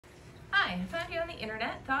Hi, I found you on the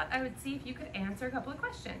internet. Thought I would see if you could answer a couple of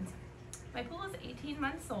questions. My pool is 18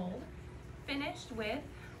 months old, finished with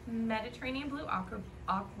Mediterranean Blue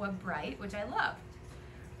Aqua Bright, which I love.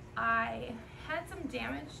 I had some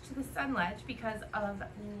damage to the sun ledge because of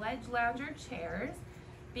ledge lounger chairs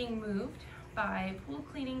being moved by pool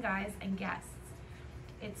cleaning guys and guests.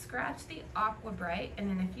 It scratched the Aqua Bright and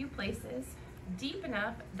in a few places deep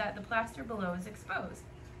enough that the plaster below is exposed.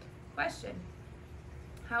 Question: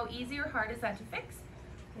 how easy or hard is that to fix?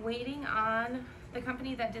 Waiting on the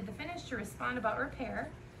company that did the finish to respond about repair,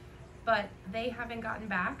 but they haven't gotten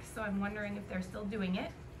back, so I'm wondering if they're still doing it.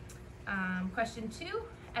 Question 2,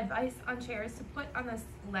 advice on chairs to put on this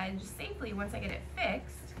ledge safely once I get it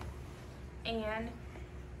fixed. And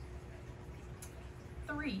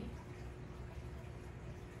 3,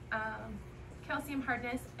 calcium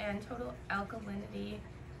hardness and total alkalinity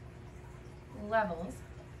levels.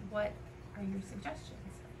 What are your suggestions?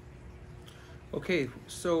 Okay,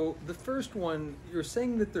 so the first one, you're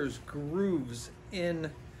saying that there's grooves in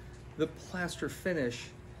the plaster finish,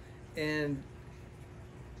 and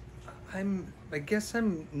I guess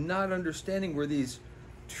I'm not understanding, were these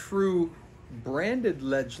true branded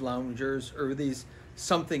ledge loungers, or were these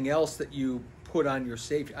something else that you put on your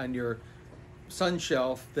sun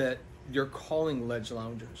shelf that you're calling ledge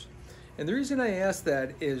loungers? And the reason I ask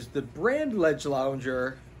that is the brand ledge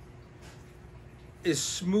lounger is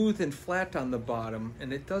smooth and flat on the bottom,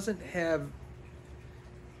 and it doesn't have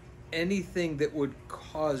anything that would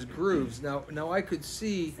cause grooves. Now I could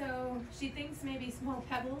see. So she thinks maybe small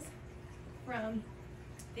pebbles from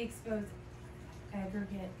the exposed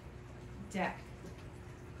aggregate deck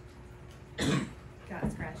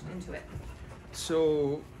got scratched into it.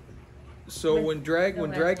 So when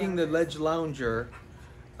dragging the ledge lounger,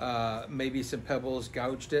 maybe some pebbles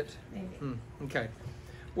gouged it. Maybe. Okay.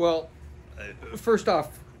 Well, first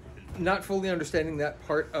off, not fully understanding that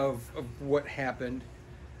part of what happened.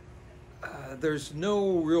 There's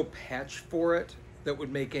no real patch for it that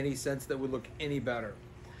would make any sense, that would look any better.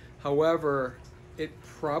 However, it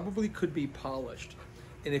probably could be polished.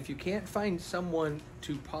 And if you can't find someone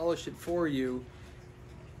to polish it for you,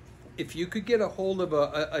 if you could get a hold of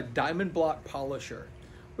a diamond block polisher,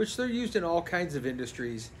 which they're used in all kinds of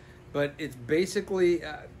industries, but it's basically,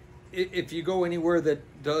 if you go anywhere that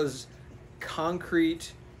does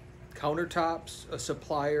concrete countertops, a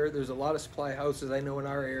supplier, there's a lot of supply houses I know in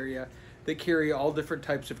our area that carry all different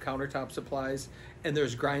types of countertop supplies, and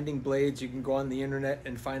there's grinding blades. You can go on the internet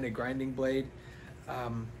and find a grinding blade,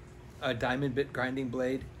 a diamond bit grinding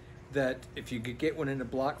blade, that if you could get one in a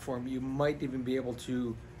block form, you might even be able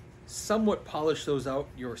to somewhat polish those out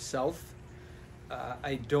yourself.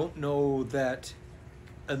 I don't know that,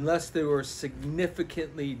 unless there were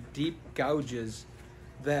significantly deep gouges,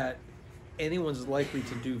 that anyone's likely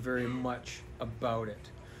to do very much about it.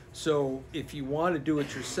 So if you want to do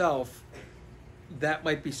it yourself, that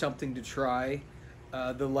might be something to try.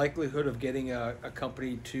 The likelihood of getting a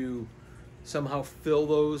company to somehow fill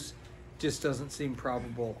those just doesn't seem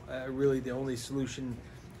probable. Really, the only solution,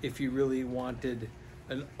 if you really wanted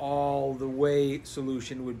an all-the-way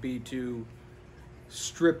solution, would be to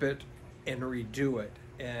strip it and redo it.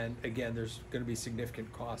 And again, there's going to be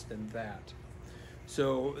significant cost in that.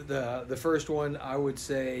 So the first one, I would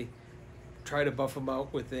say, try to buff them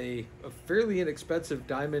out with a fairly inexpensive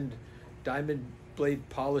diamond blade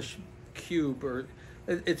polish cube, or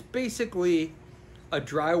it's basically a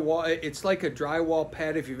drywall. It's like a drywall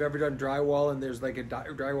pad if you've ever done drywall, and there's like a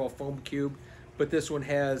drywall foam cube, but this one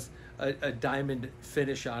has a diamond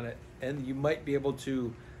finish on it, and you might be able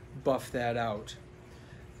to buff that out.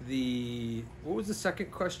 What was the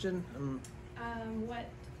second question? What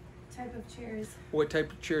type of chairs? What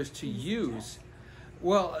type of chairs to use?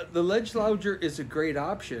 Well, the ledge lounger is a great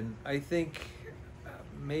option. I think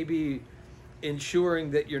maybe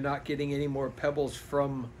ensuring that you're not getting any more pebbles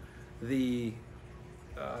from the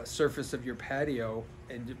surface of your patio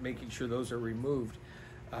and making sure those are removed.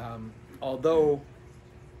 Although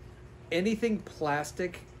anything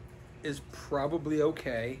plastic is probably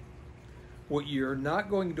okay. What you're not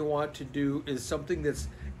going to want to do is something that's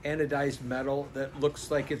anodized metal that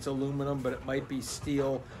looks like it's aluminum, but it might be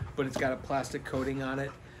steel, but it's got a plastic coating on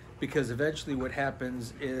it, because eventually what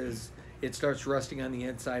happens is it starts rusting on the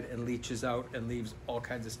inside and leaches out and leaves all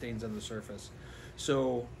kinds of stains on the surface.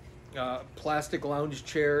 So plastic lounge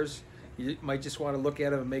chairs, you might just want to look at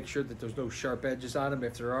them and make sure that there's no sharp edges on them.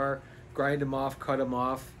 If there are, grind them off, cut them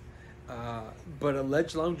off. But a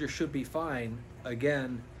ledge lounger should be fine.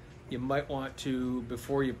 Again, you might want to,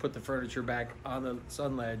 before you put the furniture back on the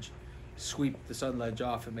sun ledge, sweep the sun ledge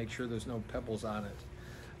off and make sure there's no pebbles on it.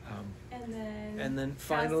 And then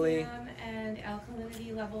finally, calcium and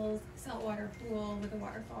alkalinity levels, saltwater pool with a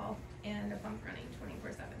waterfall and a pump running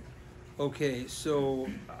 24/7. okay, so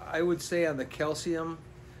I would say on the calcium,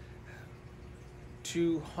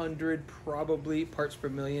 200 probably parts per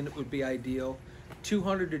million would be ideal.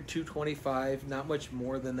 200 to 225, not much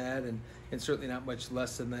more than that, and certainly not much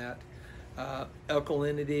less than that.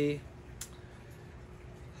 Alkalinity,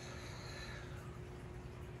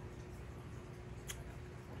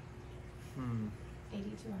 hmm. 80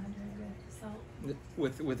 to 100 with salt.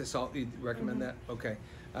 With the salt, you'd recommend that? Okay.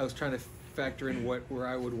 I was trying to factor in where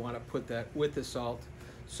I would want to put that with the salt.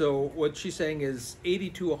 So what she's saying is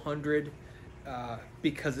 80 to 100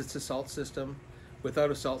 because it's a salt system.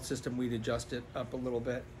 Without a salt system, we'd adjust it up a little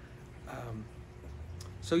bit.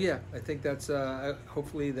 So yeah, I think that's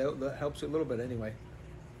hopefully that helps a little bit anyway.